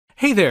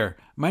Hey there,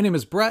 my name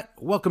is Brett.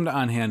 Welcome to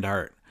On Hand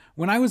Art.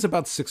 When I was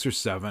about 6 or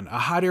 7, a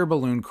hot air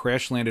balloon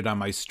crash landed on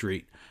my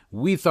street.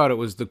 We thought it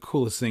was the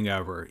coolest thing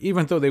ever,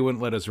 even though they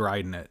wouldn't let us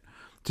ride in it.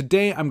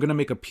 Today, I'm going to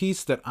make a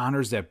piece that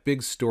honors that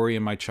big story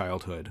in my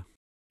childhood.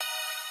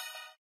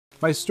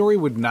 My story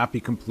would not be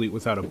complete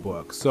without a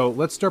book, so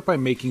let's start by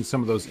making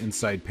some of those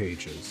inside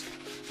pages.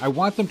 I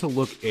want them to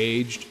look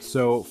aged,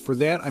 so for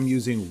that I'm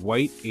using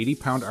white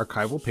 80-pound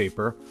archival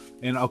paper,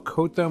 and I'll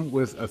coat them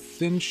with a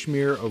thin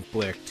smear of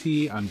black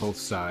tea on both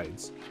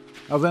sides.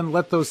 I'll then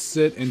let those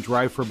sit and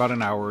dry for about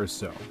an hour or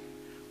so.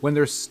 When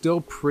they're still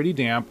pretty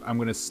damp, I'm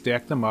going to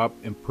stack them up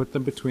and put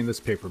them between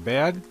this paper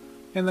bag,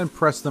 and then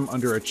press them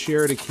under a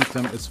chair to keep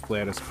them as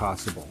flat as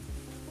possible.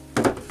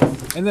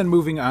 And then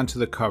moving on to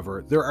the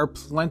cover. There are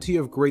plenty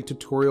of great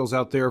tutorials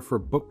out there for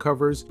book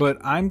covers, but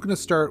I'm going to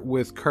start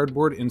with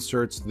cardboard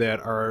inserts that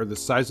are the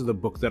size of the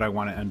book that I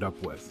want to end up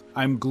with.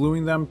 I'm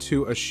gluing them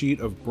to a sheet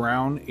of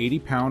brown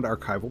 80-pound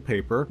archival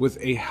paper with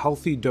a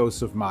healthy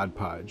dose of Mod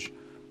Podge.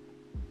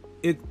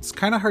 It's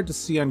kind of hard to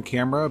see on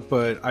camera,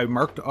 but I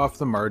marked off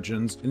the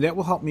margins, and that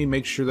will help me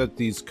make sure that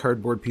these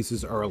cardboard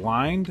pieces are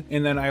aligned,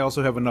 and then I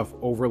also have enough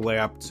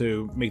overlap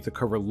to make the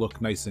cover look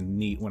nice and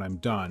neat when I'm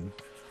done.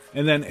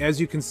 And then as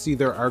you can see,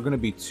 there are going to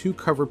be 2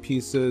 cover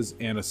pieces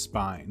and a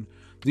spine.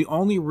 The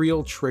only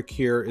real trick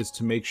here is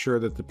to make sure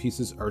that the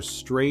pieces are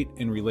straight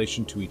in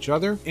relation to each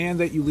other and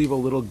that you leave a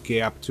little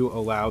gap to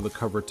allow the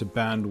cover to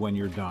bend when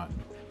you're done.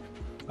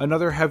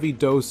 Another heavy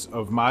dose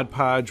of Mod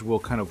Podge will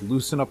kind of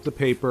loosen up the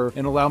paper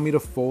and allow me to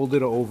fold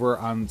it over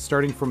on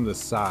starting from the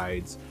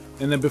sides.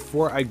 And then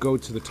before I go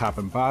to the top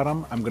and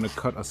bottom, I'm going to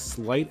cut a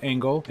slight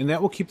angle, and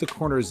that will keep the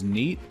corners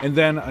neat. And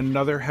then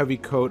another heavy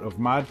coat of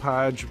Mod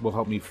Podge will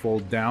help me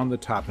fold down the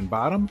top and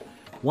bottom.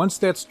 Once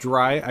that's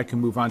dry, I can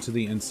move on to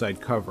the inside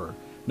cover.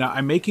 Now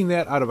I'm making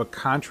that out of a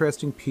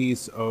contrasting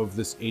piece of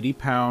this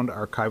 80-pound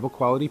archival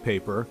quality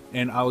paper,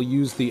 and I'll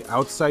use the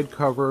outside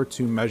cover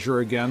to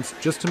measure against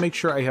just to make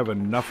sure I have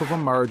enough of a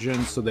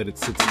margin so that it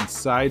sits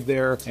inside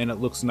there and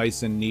it looks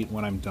nice and neat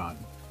when I'm done.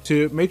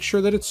 To make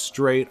sure that it's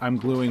straight, I'm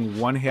gluing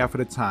 1/2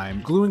 at a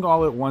time. Gluing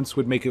all at once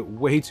would make it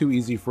way too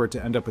easy for it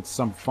to end up at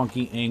some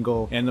funky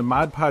angle, and the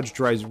Mod Podge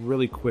dries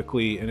really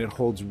quickly and it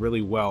holds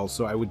really well,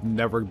 so I would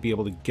never be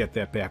able to get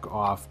that back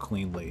off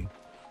cleanly.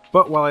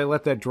 But while I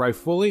let that dry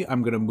fully,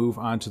 I'm going to move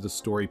on to the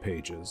story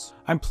pages.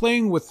 I'm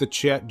playing with the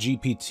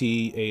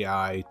ChatGPT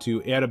AI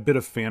to add a bit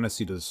of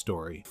fantasy to the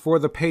story. For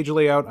the page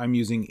layout, I'm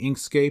using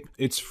Inkscape.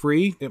 It's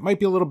free. It might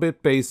be a little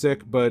bit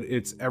basic, but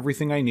it's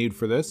everything I need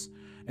for this.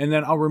 And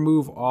then I'll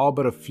remove all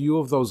but a few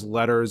of those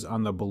letters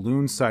on the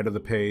balloon side of the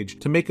page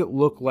to make it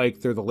look like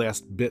they're the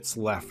last bits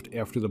left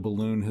after the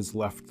balloon has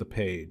left the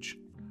page.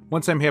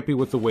 Once I'm happy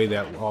with the way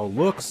that all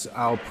looks,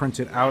 I'll print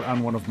it out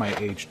on one of my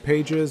aged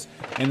pages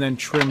and then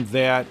trim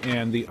that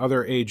and the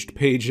other aged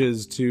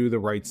pages to the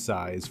right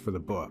size for the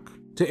book.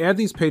 To add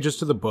these pages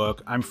to the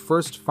book, I'm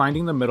first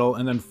finding the middle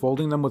and then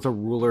folding them with a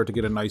ruler to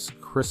get a nice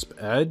crisp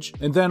edge,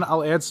 and then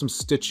I'll add some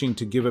stitching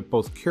to give it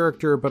both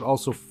character but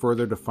also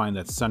further define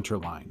that center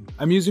line.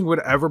 I'm using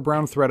whatever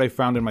brown thread I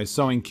found in my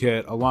sewing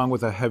kit along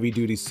with a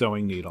heavy-duty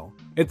sewing needle.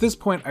 At this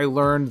point I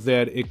learned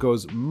that it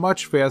goes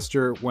much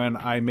faster when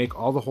I make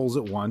all the holes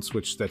at once,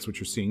 which that's what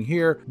you're seeing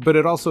here, but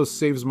it also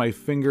saves my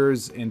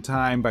fingers and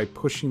time by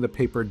pushing the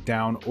paper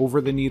down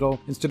over the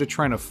needle instead of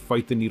trying to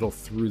fight the needle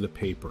through the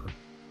paper.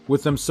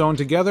 With them sewn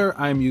together,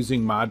 I'm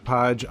using Mod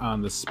Podge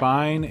on the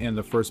spine and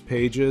the first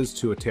pages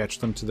to attach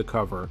them to the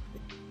cover.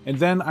 And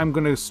then I'm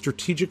going to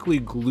strategically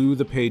glue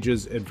the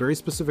pages at very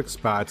specific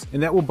spots,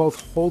 and that will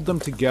both hold them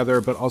together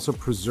but also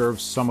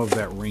preserve some of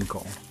that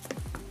wrinkle.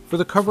 For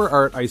the cover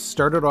art, I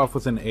started off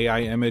with an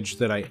AI image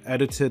that I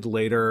edited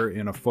later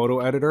in a photo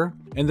editor,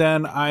 and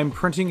then I'm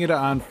printing it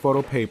on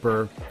photo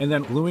paper and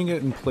then gluing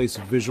it in place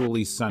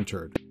visually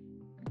centered.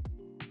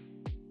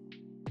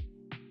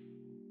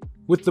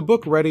 With the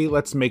book ready,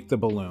 let's make the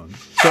balloon.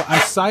 So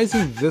I'm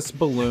sizing this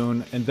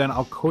balloon and then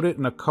I'll coat it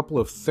in a couple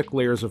of thick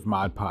layers of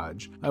Mod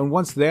Podge. And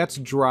once that's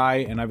dry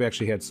and I've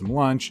actually had some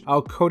lunch,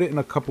 I'll coat it in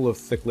a couple of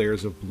thick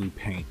layers of blue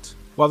paint.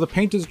 While the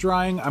paint is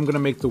drying, I'm going to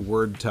make the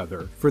word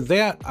tether. For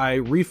that, I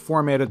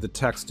reformatted the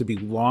text to be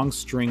long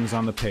strings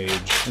on the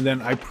page, and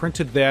then I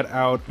printed that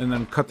out and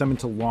then cut them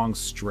into long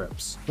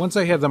strips. Once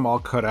I had them all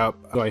cut out,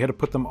 I had to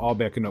put them all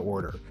back into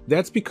order.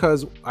 That's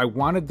because I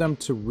wanted them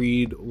to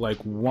read like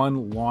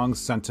one long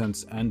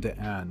sentence end to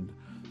end.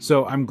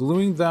 So I'm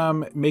gluing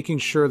them, making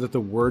sure that the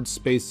word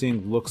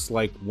spacing looks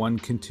like one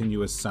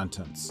continuous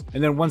sentence.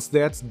 And then once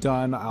that's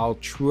done, I'll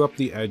true up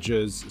the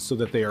edges so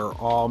that they are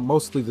all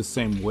mostly the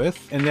same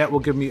width, and that will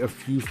give me a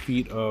few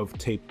feet of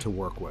tape to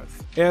work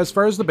with. As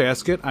far as the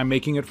basket, I'm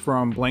making it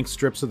from blank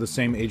strips of the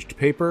same aged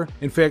paper.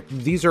 In fact,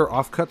 these are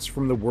offcuts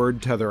from the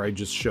word tether I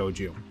just showed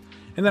you.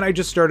 And then I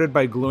just started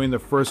by gluing the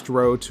first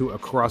row to a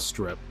cross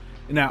strip.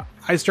 Now,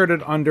 I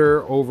started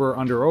under,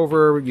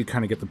 over, you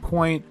kind of get the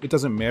point. It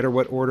doesn't matter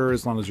what order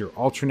as long as you're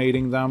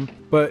alternating them,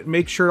 but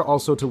make sure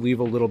also to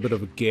leave a little bit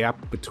of a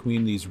gap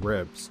between these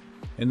ribs.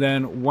 And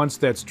then once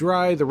that's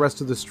dry, the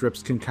rest of the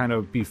strips can kind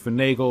of be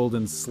finagled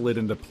and slid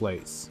into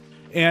place.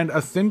 And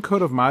a thin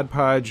coat of Mod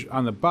Podge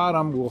on the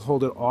bottom will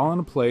hold it all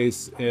in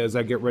place as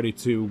I get ready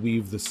to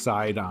weave the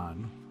side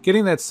on.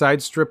 Getting that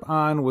side strip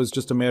on was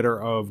just a matter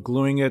of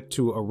gluing it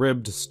to a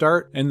rib to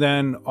start, and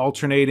then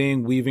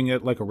alternating, weaving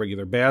it like a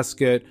regular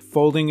basket,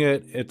 folding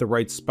it at the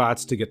right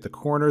spots to get the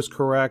corners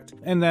correct,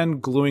 and then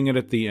gluing it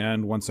at the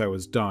end once I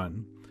was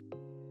done.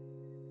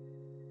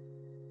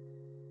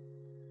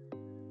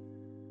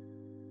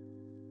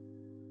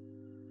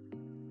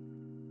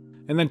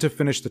 And then to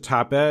finish the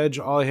top edge,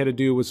 all I had to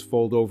do was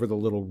fold over the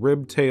little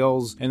rib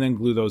tails and then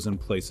glue those in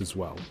place as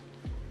well.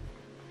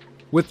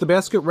 With the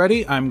basket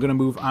ready, I'm going to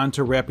move on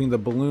to wrapping the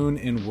balloon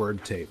in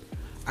word tape.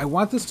 I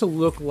want this to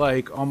look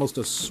like almost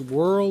a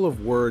swirl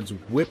of words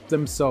whip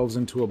themselves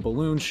into a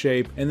balloon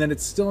shape, and then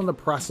it's still in the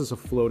process of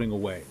floating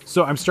away.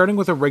 So I'm starting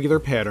with a regular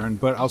pattern,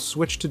 but I'll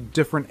switch to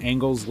different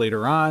angles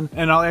later on,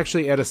 and I'll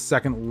actually add a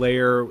second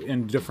layer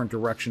in different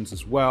directions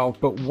as well.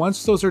 But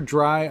once those are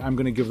dry, I'm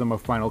going to give them a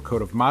final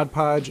coat of Mod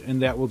Podge,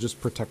 and that will just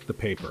protect the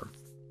paper.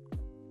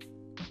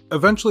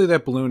 Eventually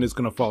that balloon is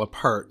going to fall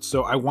apart,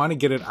 so I want to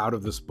get it out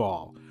of this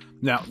ball.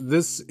 Now,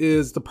 this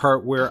is the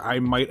part where I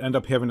might end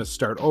up having to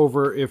start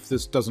over if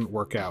this doesn't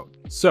work out.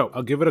 So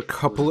I'll give it a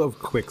couple of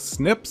quick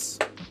snips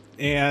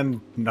and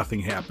nothing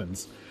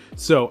happens.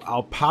 So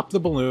I'll pop the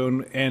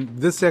balloon, and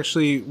this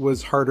actually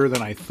was harder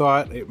than I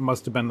thought. It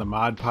must have been the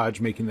Mod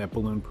Podge making that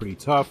balloon pretty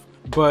tough,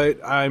 but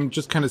I'm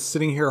just kind of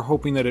sitting here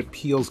hoping that it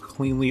peels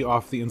cleanly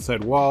off the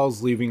inside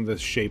walls, leaving the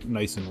shape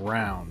nice and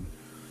round.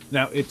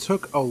 Now, it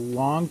took a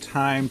long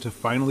time to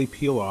finally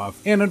peel off,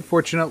 and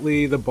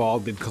unfortunately the ball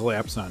did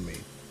collapse on me.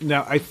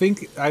 Now, I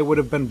think I would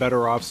have been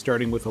better off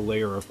starting with a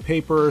layer of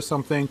paper or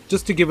something,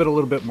 just to give it a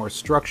little bit more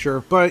structure,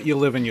 but you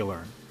live and you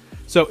learn.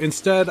 So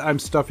instead, I'm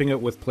stuffing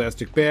it with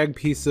plastic bag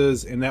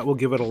pieces, and that will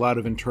give it a lot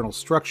of internal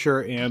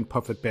structure and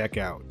puff it back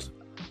out.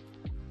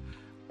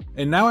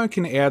 And now I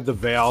can add the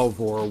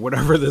valve or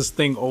whatever this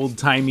thing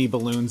old-timey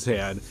balloons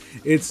had.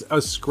 It's a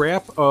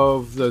scrap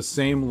of the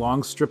same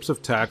long strips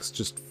of text,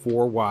 just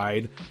 4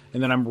 wide,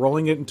 and then I'm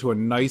rolling it into a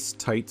nice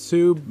tight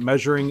tube,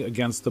 measuring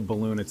against the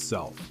balloon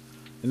itself.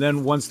 And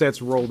then once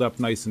that's rolled up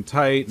nice and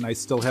tight, and I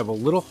still have a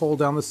little hole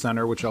down the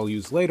center, which I'll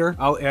use later,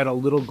 I'll add a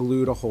little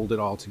glue to hold it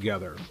all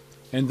together.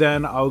 And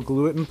then I'll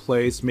glue it in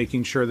place,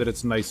 making sure that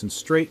it's nice and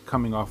straight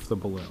coming off the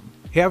balloon.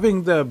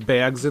 Having the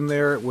bags in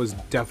there was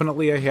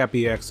definitely a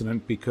happy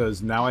accident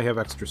because now I have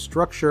extra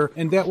structure,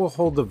 and that will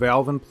hold the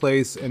valve in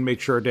place and make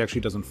sure it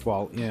actually doesn't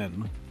fall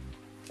in.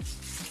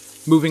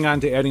 Moving on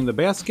to adding the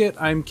basket,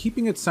 I'm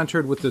keeping it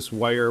centered with this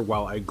wire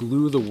while I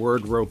glue the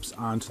word ropes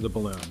onto the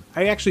balloon.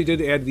 I actually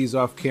did add these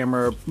off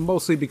camera,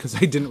 mostly because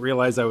I didn't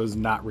realize I was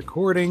not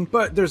recording,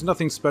 but there's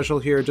nothing special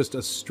here, just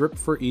a strip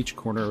for each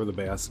corner of the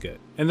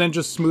basket. And then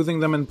just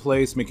smoothing them in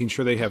place, making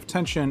sure they have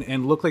tension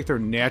and look like they're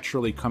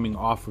naturally coming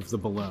off of the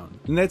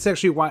balloon. And that's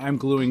actually why I'm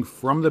gluing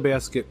from the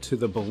basket to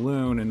the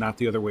balloon and not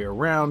the other way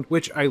around,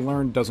 which I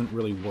learned doesn't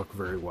really work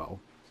very well.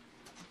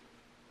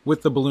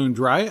 With the balloon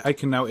dry, I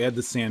can now add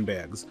the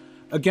sandbags.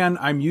 Again,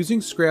 I'm using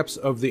scraps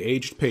of the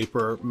aged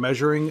paper,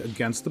 measuring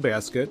against the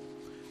basket,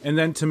 and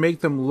then to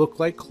make them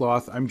look like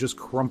cloth, I'm just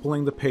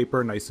crumpling the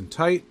paper nice and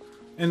tight,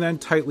 and then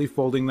tightly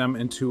folding them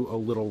into a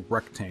little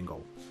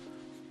rectangle.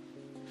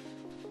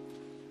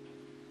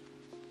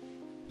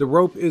 The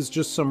rope is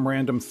just some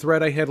random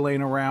thread I had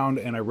laying around,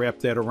 and I wrapped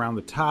that around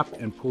the top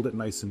and pulled it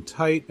nice and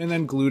tight, and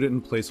then glued it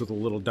in place with a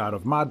little dot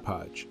of Mod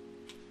Podge.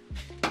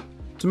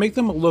 To make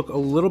them look a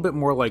little bit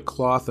more like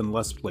cloth and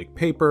less like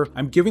paper,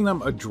 I'm giving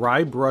them a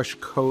dry brush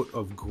coat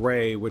of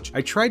gray, which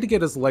I tried to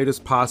get as light as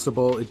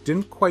possible. It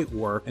didn't quite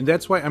work, and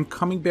that's why I'm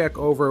coming back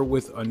over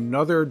with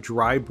another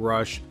dry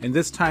brush, and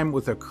this time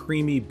with a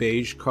creamy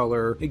beige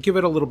color, and give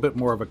it a little bit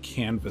more of a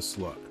canvas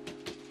look.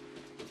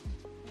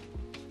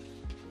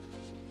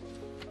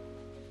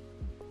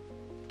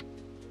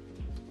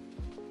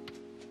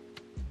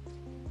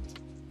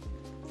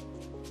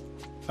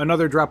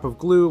 Another drop of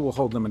glue will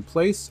hold them in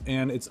place,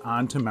 and it's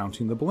on to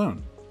mounting the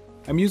balloon.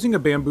 I'm using a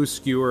bamboo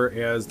skewer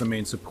as the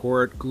main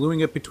support, gluing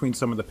it between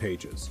some of the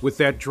pages. With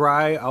that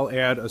dry, I'll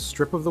add a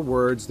strip of the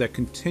words that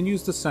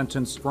continues the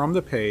sentence from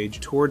the page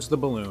towards the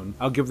balloon.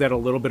 I'll give that a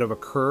little bit of a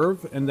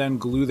curve, and then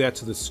glue that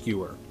to the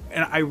skewer.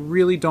 And I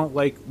really don't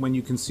like when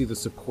you can see the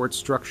support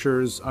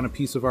structures on a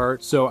piece of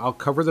art, so I'll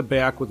cover the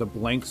back with a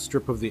blank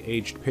strip of the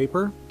aged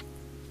paper.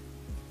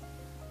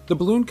 The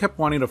balloon kept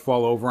wanting to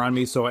fall over on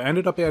me, so I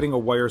ended up adding a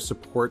wire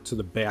support to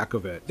the back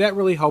of it. That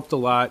really helped a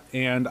lot,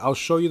 and I'll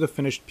show you the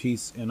finished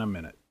piece in a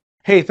minute.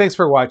 Hey, thanks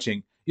for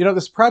watching. You know,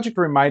 this project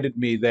reminded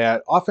me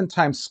that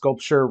oftentimes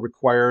sculpture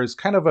requires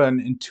kind of an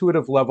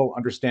intuitive level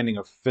understanding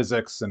of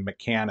physics and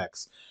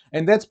mechanics.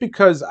 And that's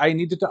because I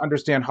needed to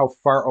understand how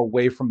far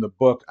away from the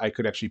book I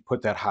could actually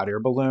put that hot air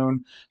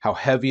balloon, how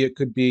heavy it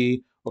could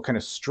be, what kind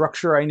of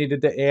structure I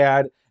needed to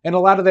add. And a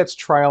lot of that's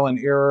trial and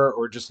error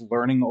or just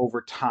learning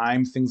over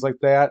time, things like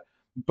that.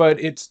 But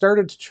it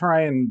started to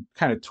try and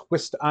kind of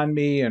twist on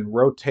me and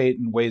rotate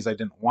in ways I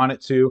didn't want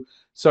it to.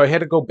 So I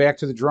had to go back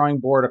to the drawing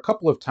board a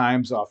couple of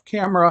times off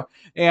camera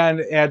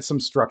and add some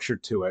structure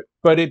to it.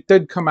 But it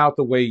did come out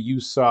the way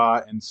you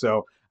saw, and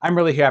so I'm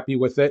really happy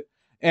with it.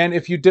 And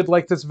if you did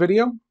like this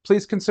video,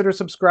 please consider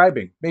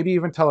subscribing, maybe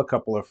even tell a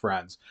couple of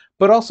friends.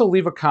 But also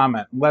leave a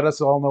comment and let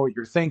us all know what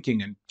you're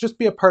thinking and just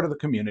be a part of the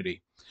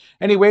community.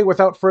 Anyway,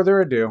 without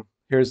further ado,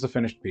 here's the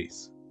finished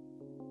piece.